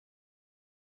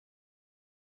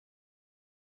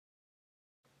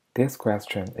This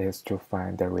question is to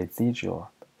find the residual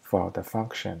for the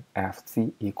function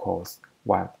fz equals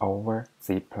 1 over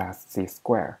z plus z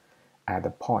squared at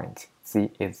the point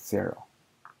z is 0.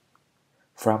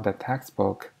 From the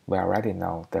textbook, we already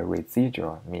know the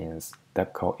residual means the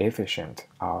coefficient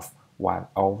of 1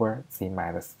 over z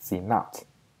minus z naught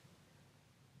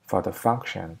for the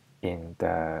function in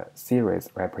the series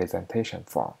representation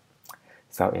form.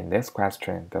 So in this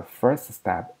question, the first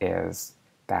step is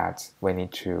that we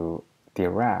need to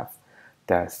derive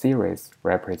the series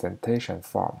representation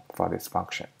form for this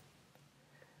function.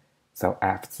 So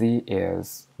fz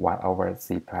is 1 over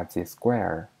z plus z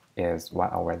squared is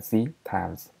 1 over z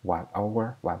times 1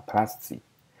 over 1 plus z.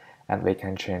 And we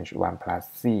can change 1 plus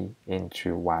z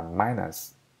into 1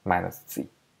 minus z.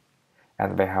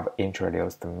 And we have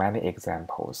introduced many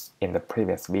examples in the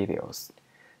previous videos.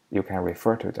 You can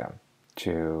refer to them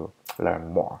to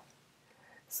learn more.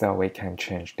 So we can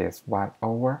change this 1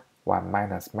 over 1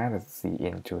 minus z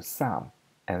into sum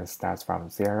and starts from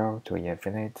 0 to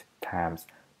infinite times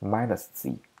minus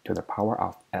z to the power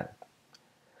of n.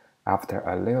 After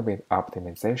a little bit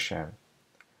optimization,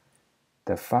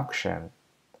 the function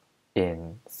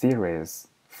in series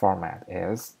format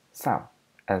is sum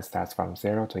and starts from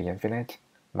 0 to infinite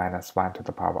minus 1 to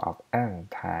the power of n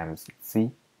times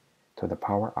z to the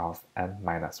power of n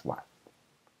minus 1.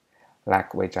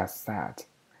 Like we just said,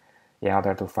 in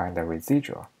order to find the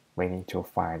residual, we need to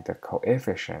find the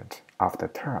coefficient of the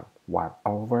term 1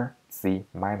 over z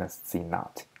minus z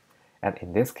naught. And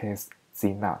in this case,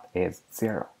 z naught is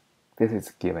 0. This is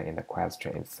given in the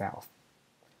question itself.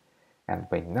 And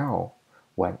we know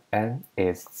when n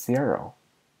is 0,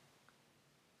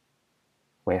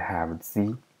 we have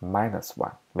z minus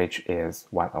 1, which is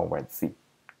 1 over z.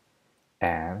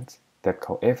 And the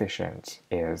coefficient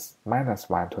is minus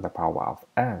 1 to the power of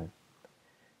n.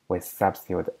 We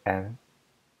substitute n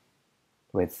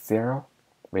with 0,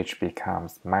 which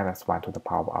becomes minus 1 to the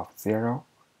power of 0,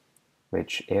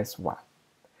 which is 1.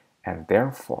 And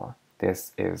therefore,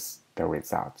 this is the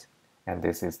result. And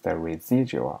this is the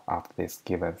residual of this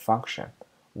given function,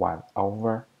 1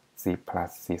 over z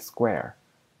plus z squared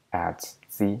at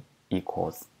z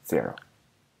equals 0.